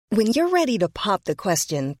When you're ready to pop the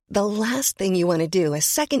question, the last thing you want to do is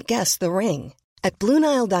second-guess the ring. At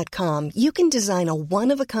BlueNile.com, you can design a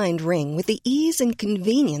one-of-a-kind ring with the ease and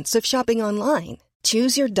convenience of shopping online.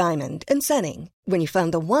 Choose your diamond and setting. When you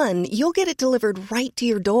find the one, you'll get it delivered right to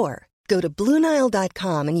your door. Go to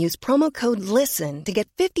BlueNile.com and use promo code LISTEN to get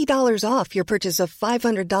 $50 off your purchase of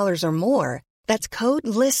 $500 or more. That's code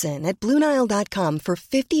LISTEN at BlueNile.com for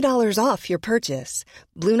 $50 off your purchase.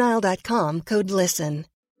 BlueNile.com, code LISTEN.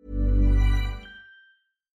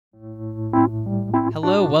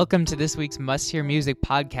 Hello, welcome to this week's Must Hear Music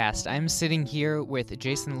podcast. I'm sitting here with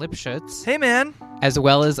Jason Lipschutz. Hey, man. As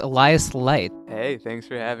well as Elias Light. Hey, thanks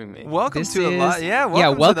for having me. Welcome This to is-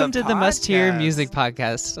 welcome to the Must Hear Music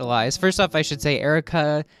podcast, Elias. First off, I should say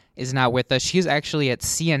Erica is not with us. She's actually at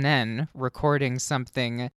CNN recording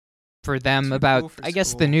something for them Too about, cool for I guess,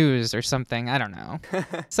 school. the news or something. I don't know.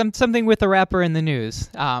 Something with a rapper in the news.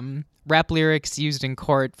 Rap lyrics used in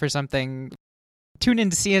court for something. Tune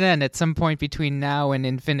into CNN at some point between now and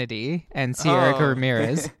infinity and see Erica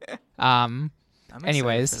Ramirez. I'm excited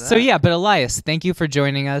Anyways, for that. so yeah, but Elias, thank you for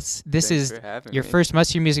joining us. This Thanks is for having your me. first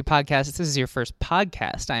Must Hear Music podcast. This is your first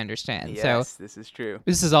podcast, I understand. So Yes, this is true.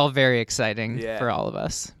 this is all very exciting Yeah. for all of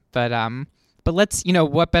us. But let's,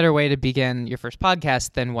 what better way to begin your first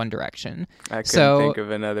podcast than One Direction? I couldn't So- think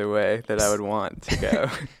of another way that I would want to go.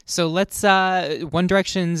 So let's, One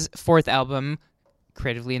Direction's fourth album,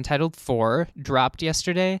 creatively entitled 4, dropped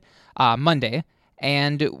yesterday, Monday.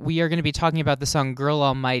 And we are going to be talking about the song Girl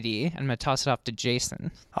Almighty. I'm going to toss it off to Jason.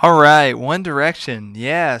 All right, One Direction.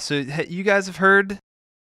 Yeah, so you guys have heard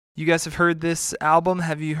this album?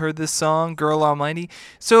 Have you heard this song, Girl Almighty?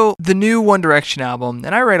 So the new One Direction album,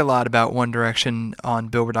 and I write a lot about One Direction on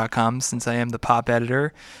Billboard.com since I am the pop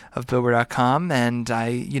editor of Billboard.com, and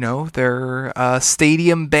they're a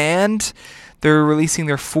stadium band. They're releasing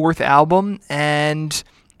their fourth album, and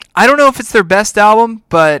I don't know if it's their best album,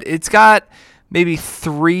 but it's got maybe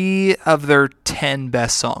 3 of their 10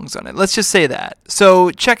 best songs on it. Let's just say that.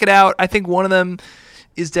 So check it out. I think one of them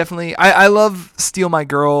is definitely... I love Steal My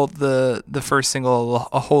Girl, the first single,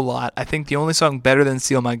 a whole lot. I think the only song better than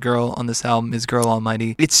Steal My Girl on this album is Girl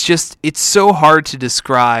Almighty. It's so hard to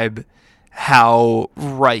describe how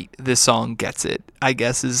right this song gets it, I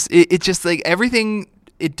guess. It's just like everything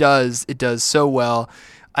it does so well.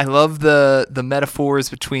 I love the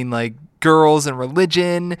metaphors between like girls and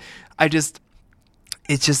religion. It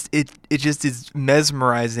just is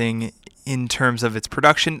mesmerizing in terms of its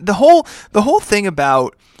production. The whole thing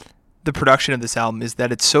about the production of this album is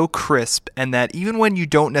that it's so crisp, and that even when you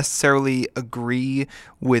don't necessarily agree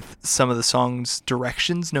with some of the song's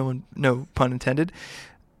directions, no pun intended,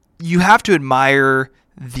 you have to admire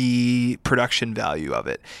the production value of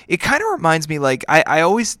it. It kind of reminds me, like, I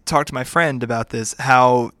always talk to my friend about this,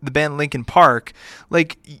 how the band Linkin Park,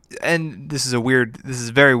 like, and this is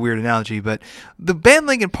a very weird analogy, but the band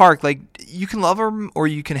Linkin Park, like, you can love them or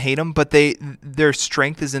you can hate them, but their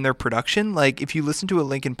strength is in their production. Like, if you listen to a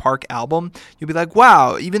Linkin Park album, you'll be like,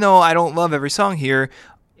 wow, even though I don't love every song here,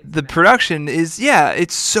 the production is,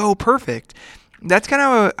 it's so perfect. That's kind of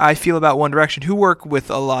how I feel about One Direction, who work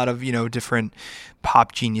with a lot of, different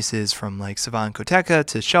pop geniuses, from like Savan Koteka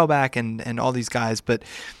to Shellback and all these guys. But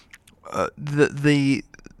the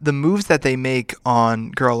moves that they make on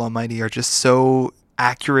Girl Almighty are just so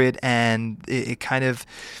accurate, and it kind of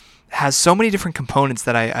has so many different components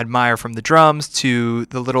that I admire, from the drums to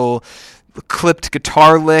the little clipped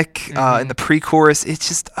guitar lick in the pre-chorus. It's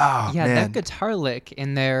just, man. That guitar lick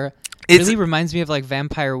in there It's- really reminds me of like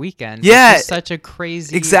Vampire Weekend. Yeah, It's just such a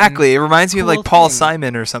crazy... Exactly. It reminds me of cool like Paul thing.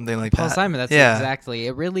 Simon or something like Paul that. Simon, that's exactly.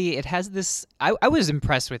 It has this... I was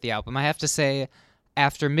impressed with the album. I have to say,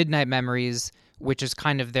 after Midnight Memories, which is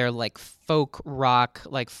kind of their like folk rock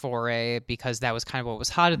like foray, because that was kind of what was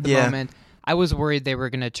hot at the moment, I was worried they were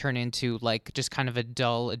going to turn into like just kind of a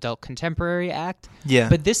dull adult contemporary act. Yeah.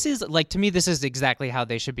 But this is like, to me, this is exactly how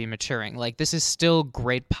they should be maturing. Like, this is still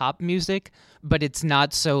great pop music, but it's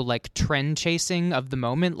not so like trend chasing of the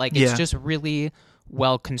moment. Like, it's just really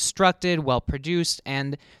well constructed, well produced.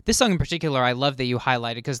 And this song in particular, I love that you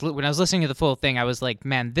highlighted, because when I was listening to the full thing, I was like,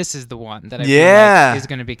 man, this is the one that I feel like is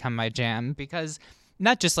going to become my jam, because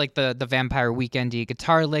not just like the Vampire Weekend-y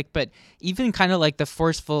guitar lick, but even kind of like the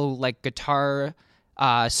forceful like guitar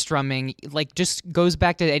strumming, like just goes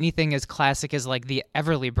back to anything as classic as like the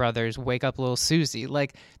Everly Brothers' Wake Up Little Susie.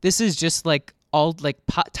 Like, this is just like all like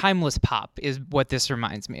timeless pop is what this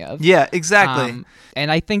reminds me of. Yeah, exactly. And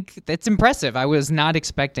I think that's impressive. I was not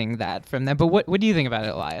expecting that from them. But what do you think about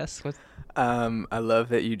it, Elias? I love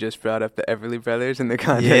that you just brought up the Everly Brothers in the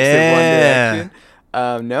context of One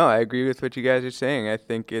Direction. No, I agree with what you guys are saying. I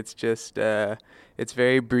think it's just It's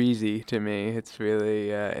very breezy to me. It's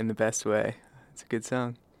really in the best way. It's a good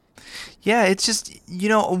song. Yeah, it's just,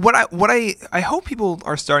 what I hope people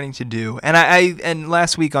are starting to do, and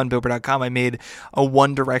last week on Billboard.com I made a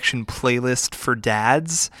One Direction playlist for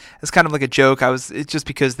dads. It's kind of like a joke. It's just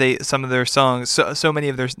because some of their songs, so many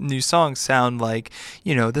of their new songs sound like,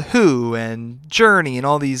 The Who and Journey and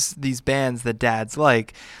all these bands that dads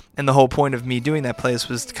like. And the whole point of me doing that playlist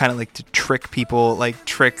was kind of like to trick people, like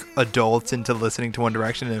trick adults into listening to One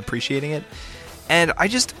Direction and appreciating it. And I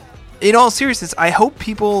just, in all seriousness, I hope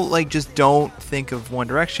people just don't think of One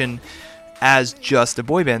Direction as just a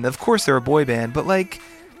boy band. Of course they're a boy band, but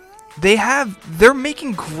they're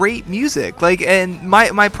making great music. And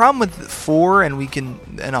my problem with 4,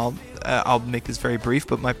 and I'll make this very brief,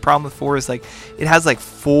 but my problem with 4 is it has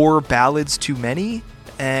 4 ballads too many,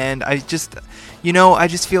 and I just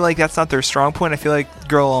feel like that's not their strong point. I feel like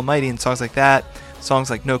Girl Almighty and songs like that, songs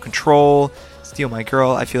like No Control, Steal My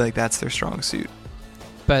Girl, I feel like that's their strong suit.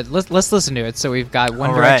 But let's listen to it. So we've got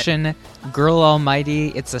One Direction, Girl Almighty,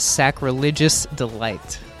 It's a Sacrilegious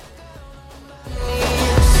Delight.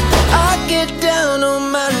 I get down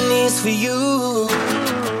on my knees for you.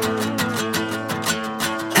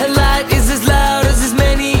 Her light is as loud as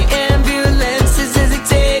many ambulances as it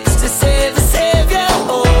takes to save a savior.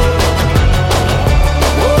 Oh.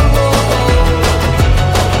 Oh, oh, oh.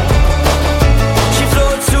 She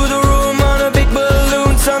floats through the room on a big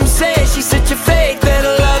balloon. Some say she's such a fake that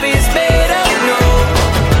her love is made up. No,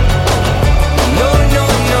 no, no,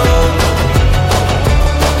 no.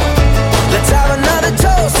 Let's have another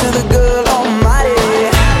toast to the girl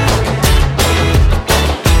almighty.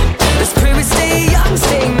 Let's pray we stay young,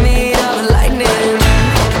 stay made of lightning.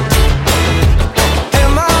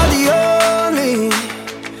 Am I the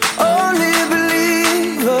only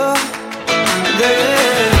believer?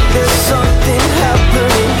 There's something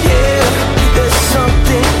happening here. There's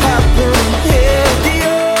something happening here. The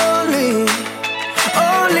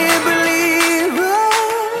only believer.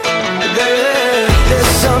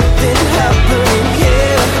 There's something happening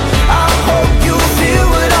here. I hope you feel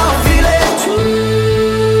what I'm feeling too.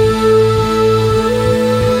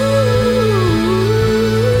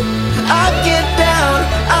 I get down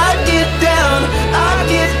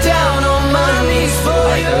on my knees for All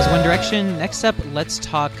right, you. that was One Direction. Next up, let's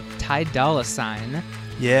talk Ty Dolla $ign.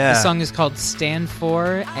 Yeah. The song is called Stand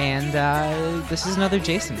For, and this is another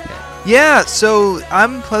Jason pick. Yeah, so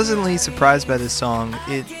I'm pleasantly surprised by this song.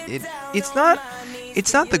 It's not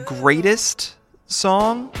the greatest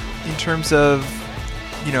song in terms of,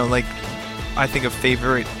 I think of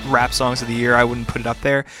favorite rap songs of the year. I wouldn't put it up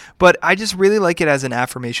there, but I just really like it as an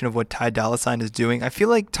affirmation of what Ty Dolla $ign is doing. I feel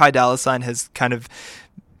like Ty Dolla $ign has kind of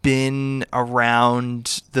been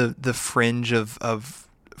around the fringe of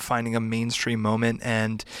finding a mainstream moment,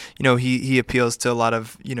 and he appeals to a lot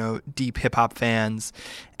of deep hip hop fans,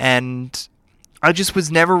 and I just was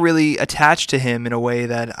never really attached to him in a way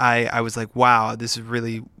that I was like, wow, this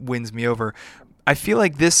really wins me over. I feel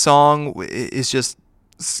like this song is just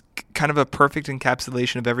kind of a perfect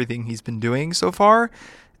encapsulation of everything he's been doing so far,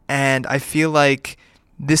 and I feel like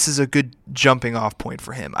this is a good jumping off point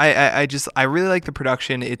for him. I really like the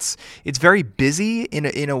production. It's very busy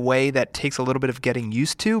in a way that takes a little bit of getting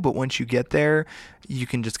used to, but once you get there, you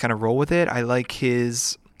can just kind of roll with it. I like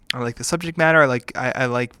the subject matter. I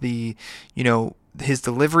like the his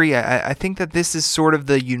delivery. I think that this is sort of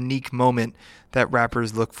the unique moment that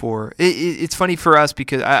rappers look for. It's funny for us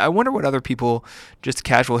because I wonder what other people, just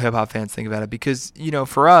casual hip hop fans, think about it. Because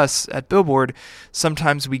for us at Billboard,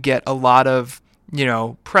 sometimes we get a lot of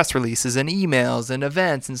press releases and emails and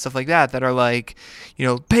events and stuff like that are like,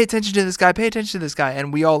 pay attention to this guy.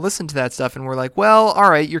 And we all listen to that stuff and we're like, well, all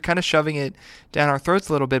right, you're kind of shoving it down our throats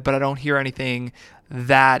a little bit, but I don't hear anything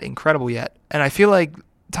that incredible yet. And I feel like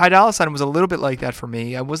Ty Dolla $ign was a little bit like that for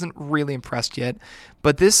me. I wasn't really impressed yet,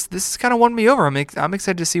 but this kind of won me over. I'm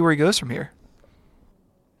excited to see where he goes from here.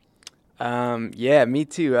 Yeah, me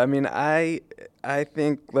too. I mean, I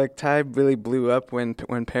think Ty really blew up when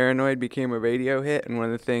Paranoid became a radio hit, and one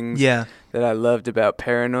of the things that I loved about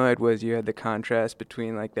Paranoid was you had the contrast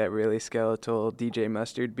between that really skeletal DJ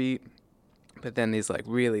Mustard beat, but then these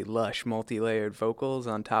really lush multi-layered vocals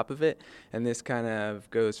on top of it, and this kind of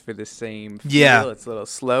goes for the same feel. Yeah. It's a little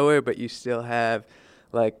slower, but you still have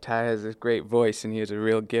Ty has this great voice, and he has a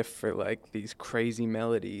real gift for these crazy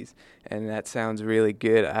melodies, and that sounds really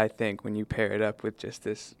good, I think, when you pair it up with just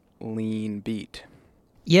this lean beat.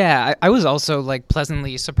 Yeah, I was also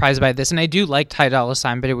pleasantly surprised by this, and I do like Ty Dolla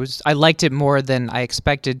 $ign, but I liked it more than I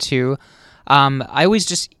expected to.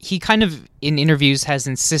 He kind of in interviews has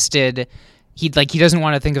insisted he doesn't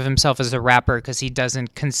want to think of himself as a rapper because he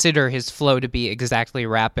doesn't consider his flow to be exactly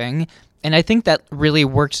rapping. And I think that really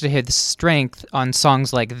works to his strength on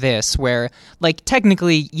songs like this, where, like,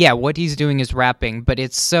 technically, yeah, what he's doing is rapping, but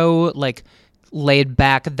it's so, like, laid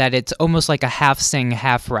back that it's almost like a half sing,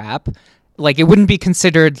 half rap. Like, it wouldn't be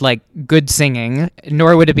considered, like, good singing,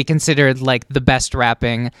 nor would it be considered, like, the best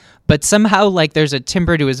rapping. But somehow, like, there's a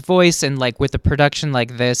timbre to his voice, and, like, with a production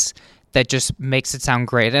like this, that just makes it sound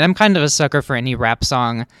great. And I'm kind of a sucker for any rap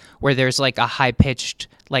song where there's, like, a high-pitched,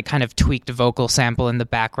 like, kind of tweaked vocal sample in the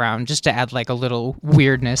background just to add, like, a little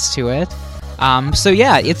weirdness to it. So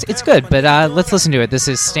yeah, it's good, but let's listen to it. This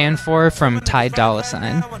is Stand For from Ty Dolla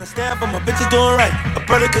 $ign. Stand for my bitches doing right. A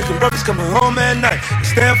brother cooking breakfast coming home at night.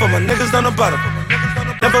 Stand for my niggas on the bottom.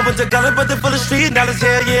 Never went to college, but they full of street knowledge.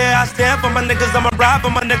 Yeah, I stand for my niggas. I'ma ride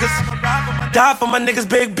for my niggas. Die for my niggas.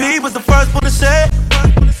 Big B was the first one to say.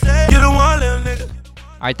 You the one, little nigga.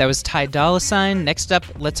 All right, that was Ty Dolla $ign. Next up,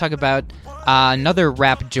 let's talk about another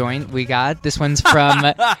rap joint we got. This one's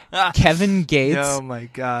from Kevin Gates. Oh my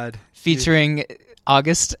God. Featuring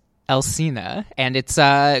August Alsina, and it's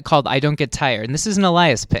called I Don't Get Tired. And this is an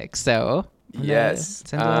Elias pick, so yes.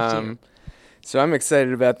 So I'm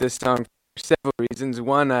excited about this song for several reasons.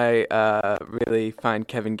 One, I really find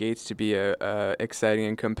Kevin Gates to be a exciting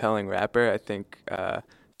and compelling rapper. I think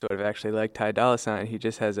sort of actually like Ty Dolla $ign. He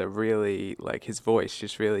just has a really, like, his voice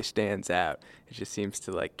just really stands out. It just seems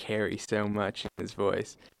to, like, carry so much in his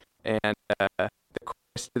voice. And the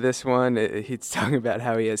chorus to this one, he's talking about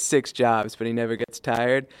how he has 6 jobs, but he never gets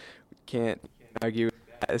tired. Can't argue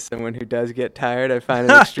with that as someone who does get tired. I find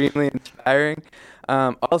it extremely inspiring.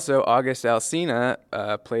 Also, August Alsina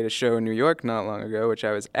played a show in New York not long ago, which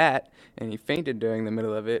I was at, and he fainted during the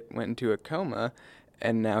middle of it, went into a coma,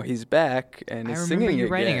 and now he's back and is singing again. I remember you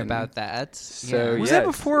writing about that. So, Was that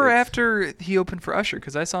before or after he opened for Usher?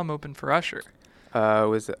 Because I saw him open for Usher.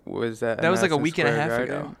 Was that? That was like a week and a half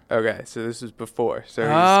ago. Okay, so this was before. So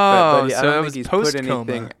but I so don't it think was he's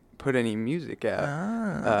post-coma. put any music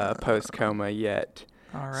out post coma yet.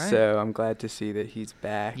 All right. So I'm glad to see that he's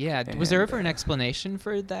back. Yeah. Was there ever an explanation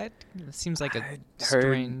for that? It seems like a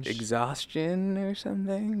strange exhaustion or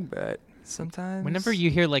something, but. Sometimes whenever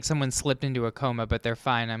you hear like someone slipped into a coma but they're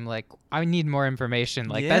fine, I'm like, I need more information.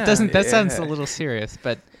 Like that sounds a little serious,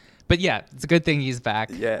 but yeah, it's a good thing he's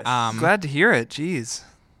back. Yes. Glad to hear it. Jeez.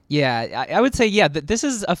 Yeah, I would say this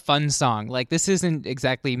is a fun song. Like, this isn't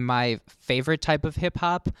exactly my favorite type of hip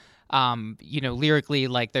hop. Lyrically,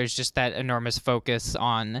 like, there's just that enormous focus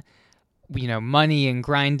on money and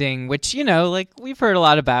grinding, which like we've heard a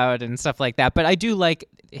lot about and stuff like that. But I do like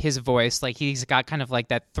his voice. Like, he's got kind of like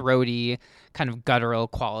that throaty, kind of guttural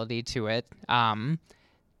quality to it.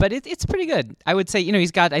 But it's pretty good. I would say,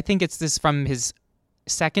 he's got, I think it's this from his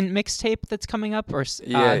second mixtape that's coming up, or he's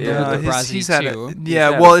had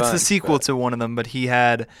it's the sequel to one of them, but he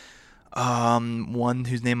had one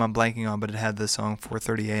whose name I'm blanking on, but it had the song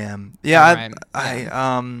 4:30 a.m. Yeah,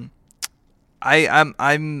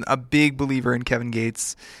 I'm a big believer in Kevin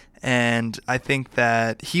Gates, and I think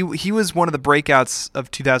that he was one of the breakouts of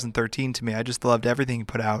 2013 to me. I just loved everything he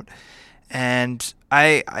put out, and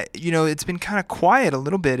I it's been kind of quiet a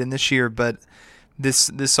little bit in this year, but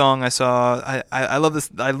this song I saw, I love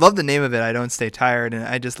this. I love the name of it, I Don't Stay Tired, and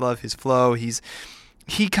I just love his flow.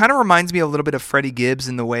 He kind of reminds me a little bit of Freddie Gibbs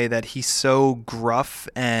in the way that he's so gruff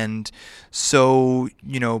and so,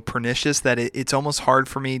 pernicious that it's almost hard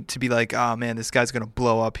for me to be like, oh man, this guy's going to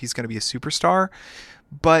blow up. He's going to be a superstar.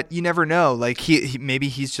 But you never know. Like he maybe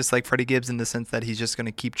he's just like Freddie Gibbs in the sense that he's just going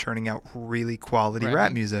to keep churning out really quality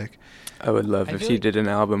rap music. I would love if he did an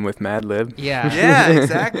album with Madlib. Yeah. Yeah,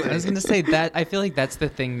 exactly. I was going to say that. I feel like that's the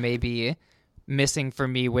thing maybe missing for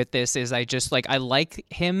me with this is I just I like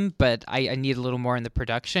him, but I need a little more in the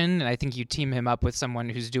production. And I think you team him up with someone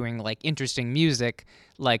who's doing like interesting music,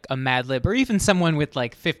 like a Madlib, or even someone with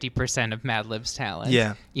like 50% of Madlib's talent.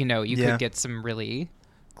 Yeah. You could get some really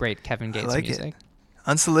great Kevin Gates music.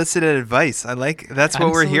 Unsolicited advice. That's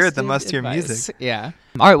what we're here at the Must Hear Music. Yeah.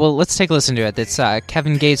 All right, well, let's take a listen to it. It's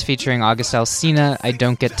Kevin Gates featuring August Alsina, I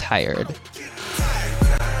Don't Get Tired.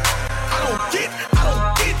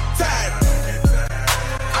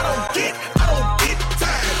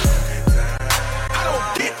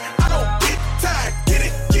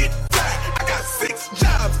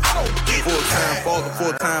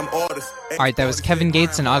 All right, that was Kevin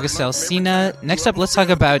Gates and August Alsina. Next up, let's talk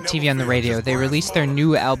about TV on the Radio. They released their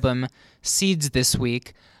new album, Seeds, this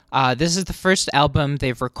week. This is the first album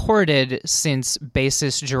they've recorded since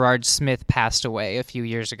bassist Gerard Smith passed away a few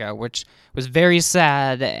years ago, which was very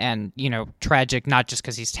sad and, tragic, not just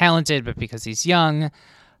because he's talented, but because he's young.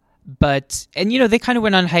 And they kind of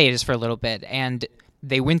went on hiatus for a little bit, and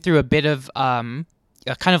they went through a bit of kind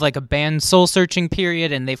of like a band soul-searching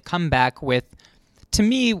period, and they've come back with, to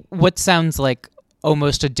me, what sounds like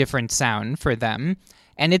almost a different sound for them.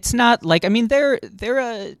 And it's not like, I mean, they're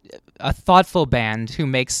a thoughtful band who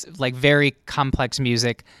makes like very complex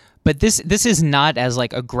music, but this is not as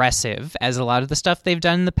like aggressive as a lot of the stuff they've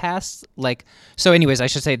done in the past. Like, so anyways, I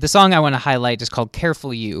should say the song I want to highlight is called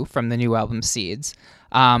 "Careful You" from the new album Seeds.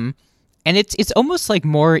 And it's almost like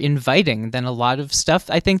more inviting than a lot of stuff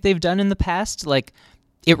I think they've done in the past. Like,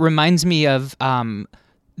 it reminds me of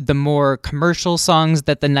the more commercial songs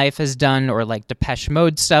that The Knife has done, or like Depeche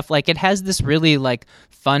Mode stuff. Like, it has this really like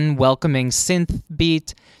fun, welcoming synth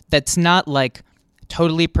beat that's not like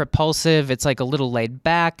totally propulsive. It's like a little laid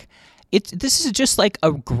back. This is just like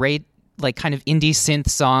a great like kind of indie synth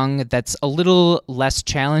song that's a little less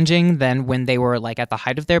challenging than when they were like at the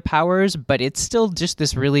height of their powers, but it's still just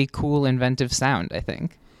this really cool, inventive sound, I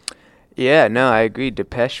think. Yeah, no, I agree.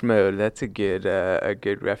 Depeche Mode, that's a good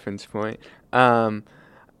reference point.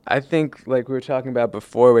 I think, like we were talking about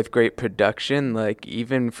before, with great production, like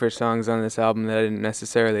even for songs on this album that I didn't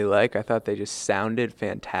necessarily like, I thought they just sounded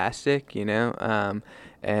fantastic, And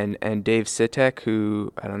Dave Sitek,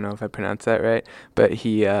 who, I don't know if I pronounced that right, but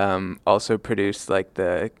he also produced like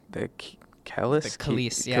the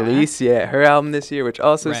Khalees, yeah, her album this year, which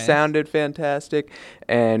also sounded fantastic.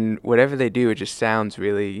 And whatever they do, it just sounds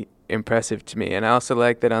really impressive to me. And I also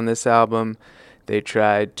like that on this album, they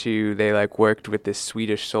worked with this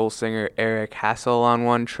Swedish soul singer Eric Hassel on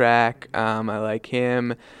one track. I like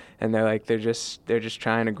him, and they're just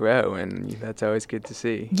trying to grow, and that's always good to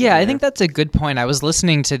see. Yeah, I think that's a good point. I was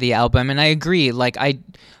listening to the album, and I agree. Like,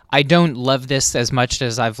 I don't love this as much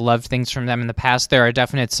as I've loved things from them in the past. There are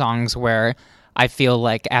definite songs where I feel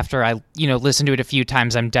like after I listen to it a few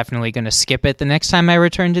times, I'm definitely going to skip it the next time I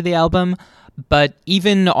return to the album. But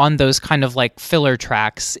even on those kind of like filler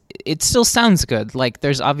tracks, it still sounds good. Like,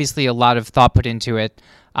 there's obviously a lot of thought put into it.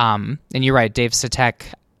 And you're right, Dave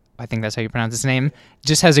Sitek, I think that's how you pronounce his name,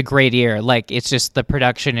 just has a great ear. Like, it's just, the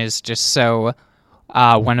production is just so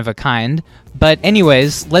one of a kind. But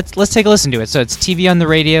anyways, let's take a listen to it. So it's TV on the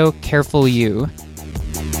Radio, Careful You.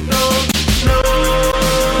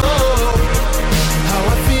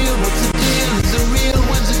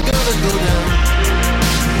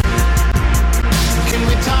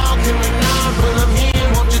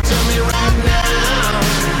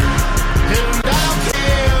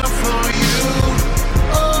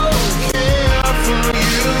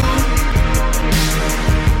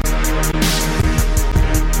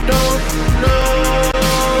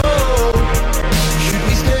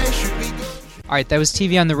 All right, that was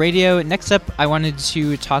TV on the Radio. Next up, I wanted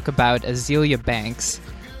to talk about Azealia Banks.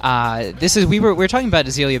 We were talking about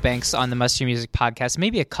Azealia Banks on the Must Hear Music podcast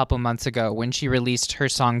maybe a couple months ago when she released her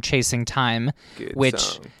song "Chasing Time,"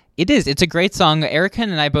 song. It's a great song. Erica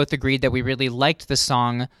and I both agreed that we really liked the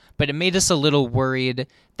song, but it made us a little worried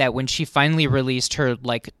that when she finally released her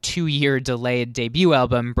like 2-year delayed debut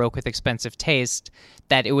album, Broke with Expensive Taste,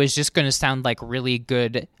 that it was just going to sound like really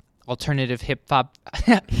good alternative hip hop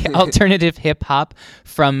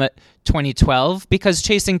from 2012, because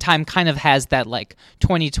Chasing Time kind of has that like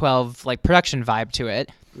 2012 like production vibe to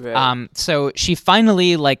it. Right. So she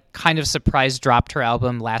finally like kind of surprise dropped her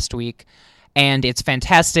album last week, and it's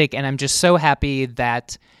fantastic, and I'm just so happy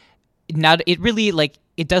that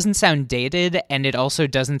it doesn't sound dated, and it also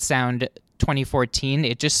doesn't sound 2014.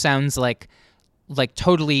 It just sounds like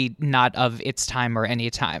totally not of its time or any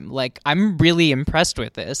time. Like, I'm really impressed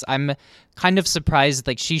with this. I'm kind of surprised,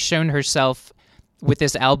 like, she's shown herself with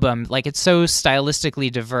this album. Like, it's so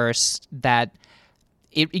stylistically diverse that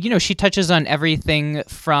she touches on everything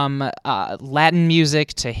from Latin music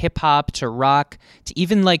to hip hop to rock to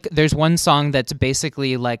even like, there's one song that's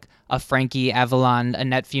basically like a Frankie Avalon,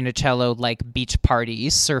 Annette Funicello like beach party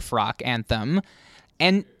surf rock anthem,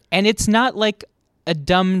 and it's not like a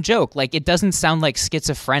dumb joke. Like, it doesn't sound like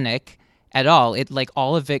schizophrenic at all. It like,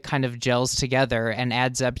 all of it kind of gels together and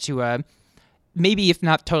adds up to a, maybe if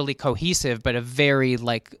not totally cohesive, but a very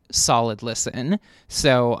like solid listen.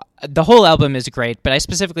 So the whole album is great, but I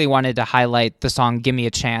specifically wanted to highlight the song "Gimme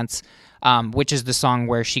a Chance," which is the song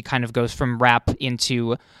where she kind of goes from rap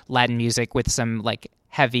into Latin music with some like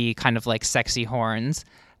heavy kind of like sexy horns,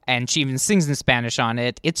 and she even sings in Spanish on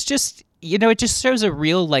it. It's just, it just shows a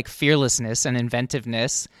real like fearlessness and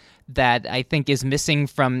inventiveness that I think is missing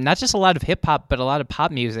from not just a lot of hip hop, but a lot of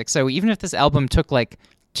pop music. So even if this album took like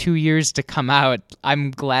 2 years to come out,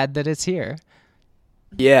 I'm glad that it's here.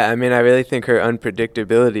 Yeah, I mean, I really think her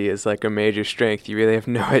unpredictability is like a major strength. You really have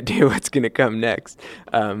no idea what's going to come next,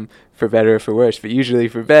 for better or for worse, but usually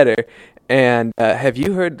for better. And have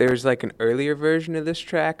you heard there's like an earlier version of this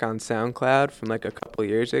track on SoundCloud from like a couple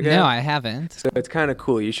years ago? No, I haven't. So it's kind of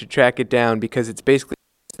cool. You should track it down because it's basically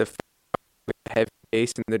the heavy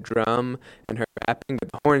bass and the drum and her rapping,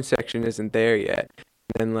 but the horn section isn't there yet. And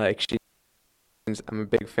then like I'm a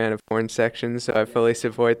big fan of horn sections, so I fully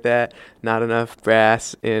support that. Not enough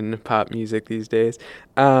brass in pop music these days.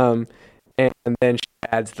 And then she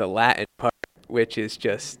adds the Latin part, which is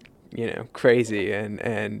just, crazy.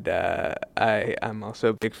 And I'm also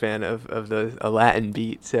a big fan of a Latin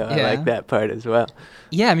beat, so I like that part as well.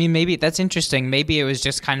 Yeah, I mean, maybe that's interesting. Maybe it was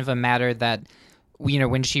just kind of a matter that,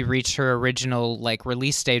 when she reached her original like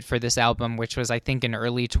release date for this album, which was I think in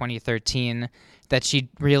early 2013, that she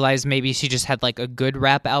realized maybe she just had like a good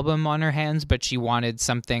rap album on her hands, but she wanted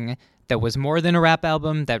something that was more than a rap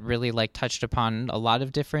album that really like touched upon a lot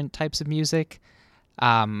of different types of music.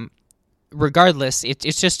 Regardless,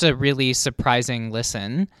 it's just a really surprising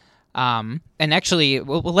listen. And actually,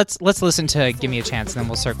 let's listen to "Give Me a Chance" and then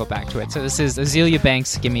we'll circle back to it. So this is Azealia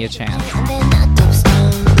Banks, "Give Me a Chance."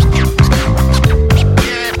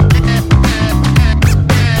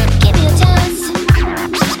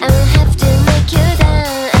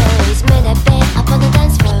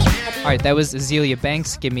 All right, that was Azealia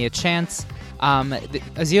Banks, "Give Me a Chance."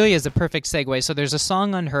 Azealia is a perfect segue. So there's a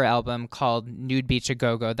song on her album called "Nude Beach A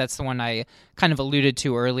Go-Go." That's the one I kind of alluded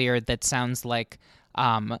to earlier. That sounds like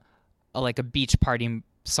a beach party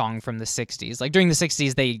song from the 60s. Like during the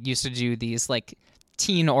 60s, they used to do these like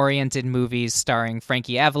teen-oriented movies starring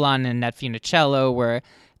Frankie Avalon and Nat Funicello, where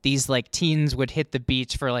these like teens would hit the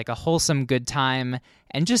beach for like a wholesome good time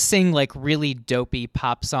and just sing like really dopey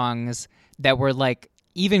pop songs that were like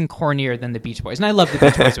even cornier than the Beach Boys. And I love the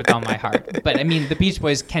Beach Boys with all my heart, but I mean, the Beach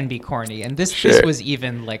Boys can be corny, and this was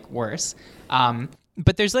even like worse.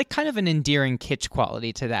 But there's like kind of an endearing kitsch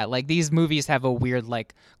quality to that. Like these movies have a weird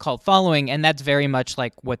like cult following, and that's very much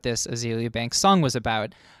like what this Azealia Banks song was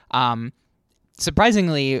about.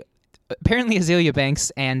 Surprisingly, apparently Azealia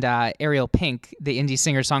Banks and Ariel Pink, the indie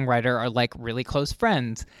singer-songwriter, are like really close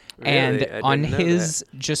friends. Really? And on his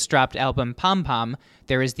just dropped album Pom Pom,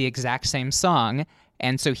 there is the exact same song.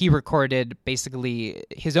 And so he recorded basically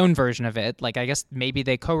his own version of it. Like, I guess maybe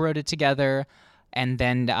they co-wrote it together, and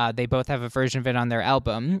then they both have a version of it on their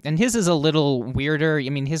album. And his is a little weirder. I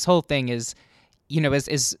mean, his whole thing is,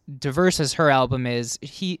 as diverse as her album is,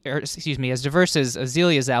 as diverse as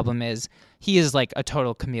Azelia's album is, he is like a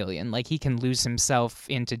total chameleon. Like, he can lose himself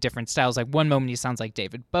into different styles. Like, one moment he sounds like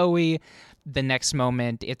David Bowie. The next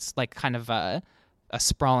moment it's like kind of a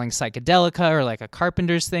sprawling psychedelica or like a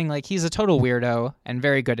Carpenter's thing. Like, he's a total weirdo and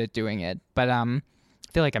very good at doing it. But I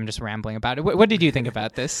feel like I'm just rambling about it. What did you think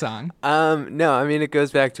about this song? No, I mean, it goes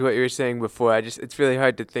back to what you were saying before. It's really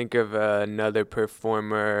hard to think of another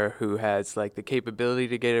performer who has like the capability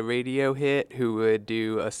to get a radio hit who would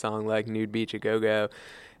do a song like Nude Beach A Go-Go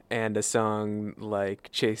and a song like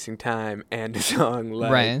Chasing Time and a song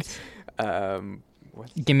like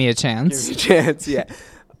Give Me a Chance. Give Me a Chance, yeah.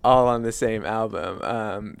 All on the same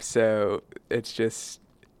album. So it's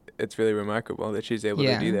really remarkable that she's able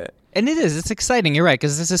to do that. And it's exciting. You're right,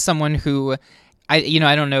 because this is someone who, I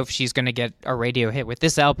don't know if she's going to get a radio hit with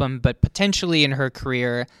this album, but potentially in her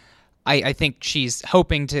career, I think she's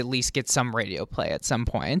hoping to at least get some radio play at some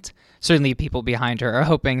point. Certainly people behind her are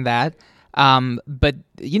hoping that. But,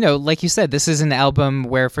 like you said, this is an album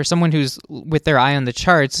where for someone who's with their eye on the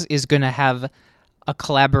charts is going to have a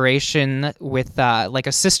collaboration with like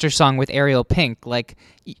a sister song with Ariel Pink. Like,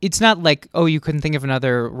 it's not like, oh, you couldn't think of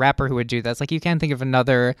another rapper who would do that. It's like you can't think of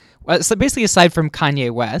another, so basically aside from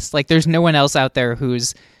Kanye West, like there's no one else out there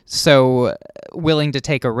who's so willing to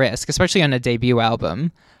take a risk, especially on a debut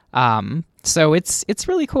album. So it's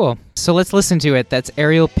really cool. So let's listen to it. That's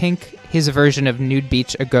Ariel Pink, his version of Nude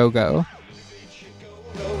Beach A Go-Go.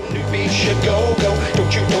 Nude Beach A Go-Go,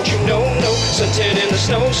 don't you know, sunset in the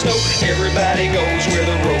snow, everybody goes where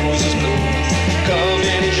the roses bloom. Come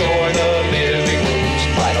and enjoy the living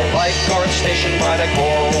rooms by the lifeguard station by the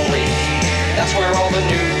coral reef. That's where all the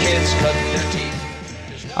new kids cut their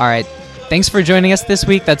teeth. All right, thanks for joining us this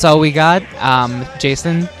week. That's all we got.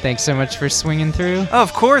 Jason, thanks so much for swinging through. Oh,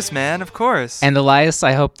 of course, man, of course. And Elias,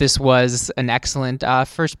 I hope this was an excellent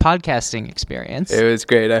first podcasting experience. It was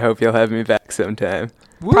great. I hope you'll have me back sometime.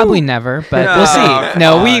 Woo. Probably never, but we'll see.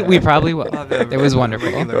 No, we probably will. It was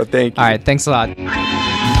wonderful. Well, thank you. All right, thanks a lot.